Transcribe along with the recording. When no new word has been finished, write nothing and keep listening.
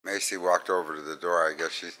Maisey walked over to the door. I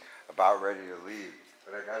guess she's about ready to leave.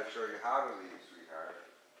 But I got to show you how to leave, sweetheart.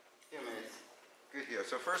 Here, Maisey. Good heel.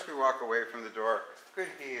 So first we walk away from the door.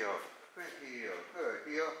 Good heel. Good heel. Good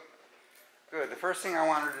heel. Good. The first thing I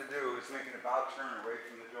want her to do is make an about turn away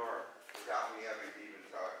from the door without me having to even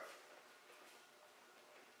talk.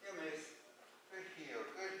 Here, Maisey. Good heel.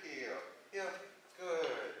 Good heel. Heel.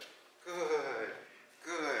 Good. Good.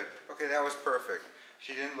 Good. Okay, that was perfect.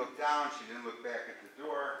 She didn't look down. She didn't look back at the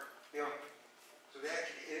door. You know, so that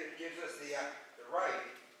it gives us the right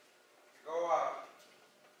to go up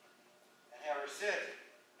and have her sit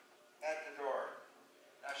at the door.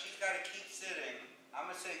 Now she's got to keep sitting. I'm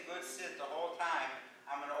going to say good sit the whole time.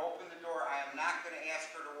 I'm going to open the door. I am not going to ask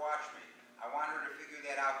her to watch me. I want her to figure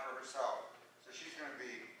that out for herself. So she's going to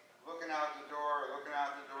be looking out the door,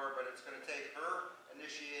 but it's going to take her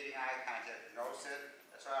initiating eye contact. No sit.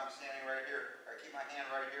 That's why I'm standing right here. I keep my hand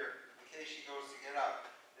right here in case she goes to get up.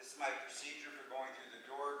 This is my procedure for going through the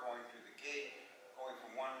door, going through the gate, going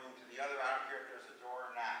from one room to the other. I don't care if there's a door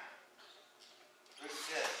or not. Good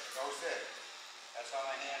sit. No sit. That's all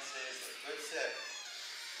my hand says. Good sit.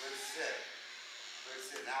 Good sit. Good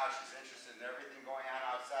sit. Now she's interested in everything going on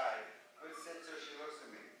outside. Good sit so she looks at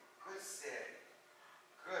me. Good sit.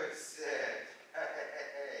 Good sit.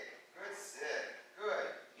 Hey. Good sit. Good.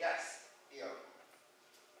 Yes. Heel.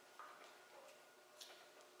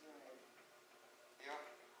 Heel.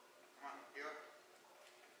 Come on. Heel.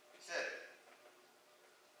 Sit.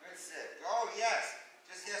 Good sit. Oh, yes.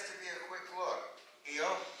 Just has to be a quick look.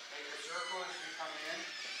 Heel. Make a circle as you come in.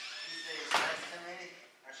 She stays next to me.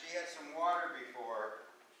 Now she had some water before.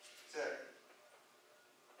 Sit.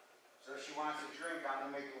 So if she wants a drink, I'm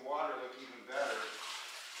going to make the water look even better.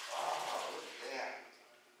 Oh, look at that.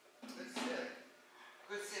 Good sit.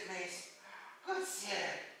 Good sit, Mace. Good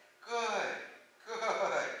sit. Good.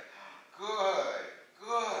 Good. Good.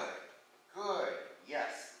 Good. Good.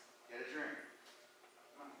 Yes. Get a drink.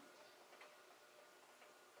 Come on.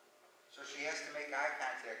 So she has to make eye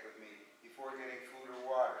contact with me before getting food or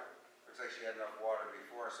water. Looks like she had enough water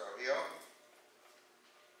before, so heel.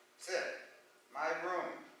 Sit. My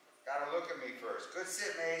room. Gotta look at me first. Good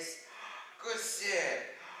sit, Mace. Good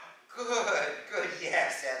sit. Good. Good.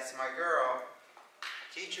 Yes, that's my girl.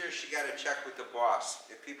 Teacher, she got to check with the boss.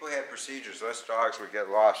 If people had procedures, less dogs would get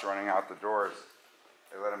lost running out the doors.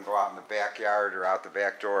 They let them go out in the backyard or out the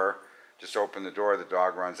back door. Just open the door, the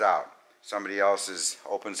dog runs out. Somebody else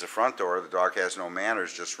opens the front door, the dog has no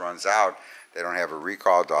manners, just runs out. They don't have a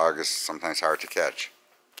recall dog. It's sometimes hard to catch.